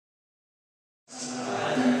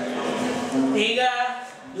3,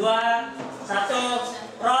 2, 1,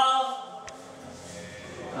 roll.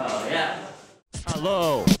 Oh yeah.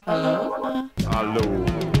 Hello. Hello. Hello.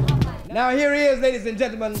 Now here he is, ladies and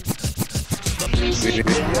gentlemen.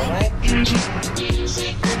 Radiomind.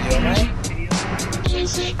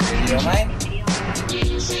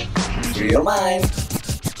 Free your mind.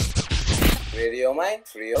 Radiomind.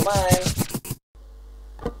 Free your mind.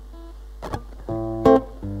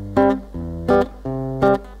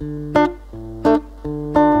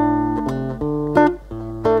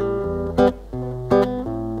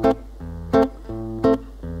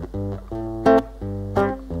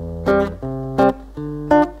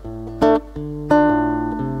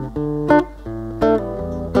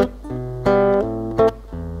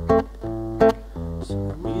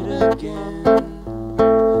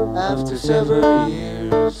 After several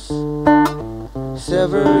years,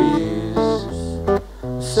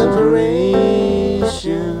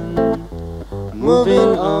 separation,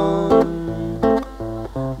 moving on,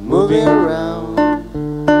 moving around,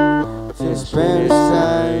 then spend his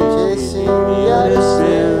time chasing the other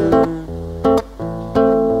sin.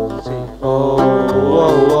 Say, oh,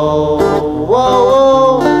 whoa, whoa, whoa,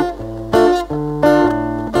 whoa.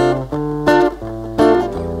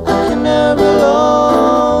 I can never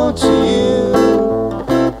belong to you.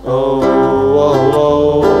 Oh, whoa,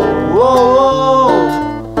 whoa, whoa,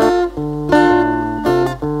 whoa.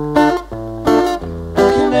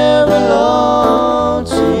 I can never belong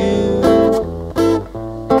to you.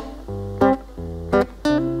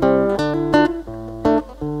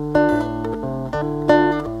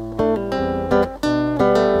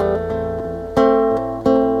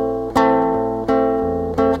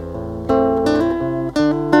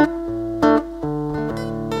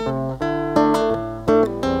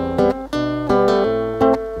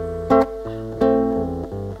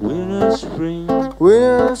 Winter,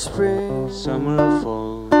 spring, Summer,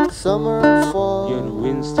 fall, fall. your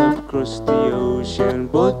wind step across the ocean,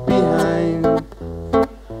 boat behind.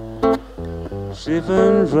 Slip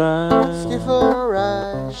and ride, Skiff and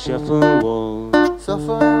ride, shuffle and walk.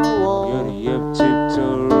 suffer and You're walk. the up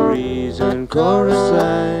tiptoes and chorus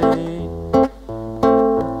line.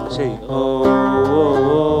 Say, oh, whoa,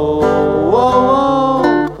 whoa, whoa, whoa.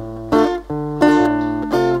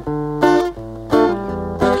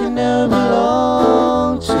 I can never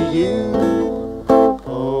belong to you.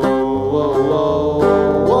 Oh, whoa,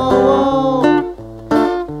 whoa, whoa, whoa.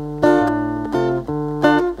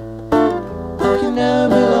 I can never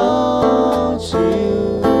belong to you.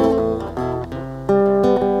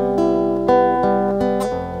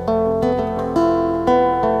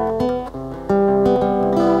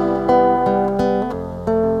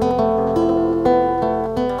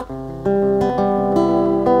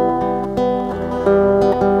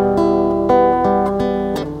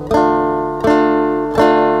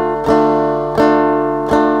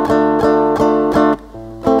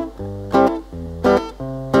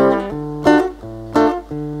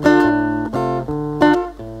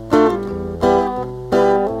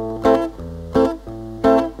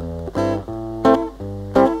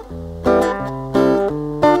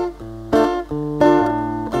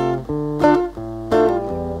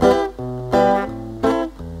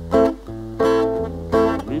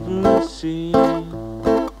 River and sea,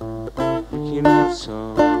 picking up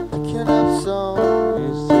song. Picking up song.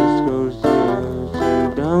 As this goes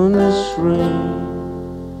down the stream.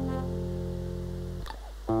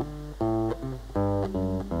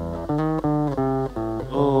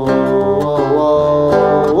 Oh, whoa,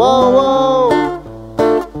 whoa, whoa, whoa.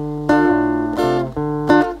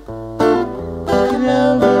 I can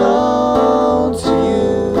never belong to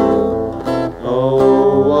you.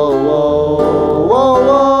 Oh, whoa, whoa, whoa,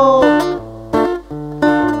 whoa.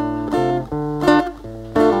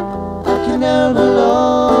 I can never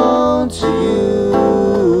belong to you.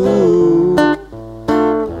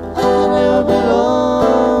 I can never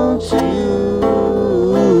belong to you.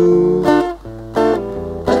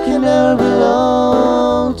 I can never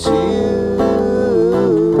belong to you.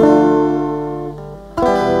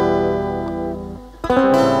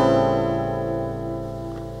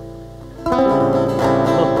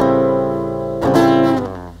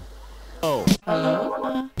 Oh.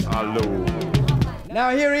 Hello. Hello.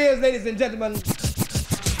 Now here he is, ladies and gentlemen.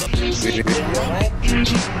 Radiomind.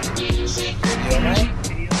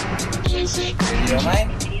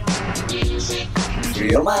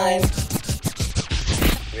 Free your mind.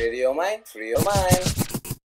 Radiomind. Free your mind.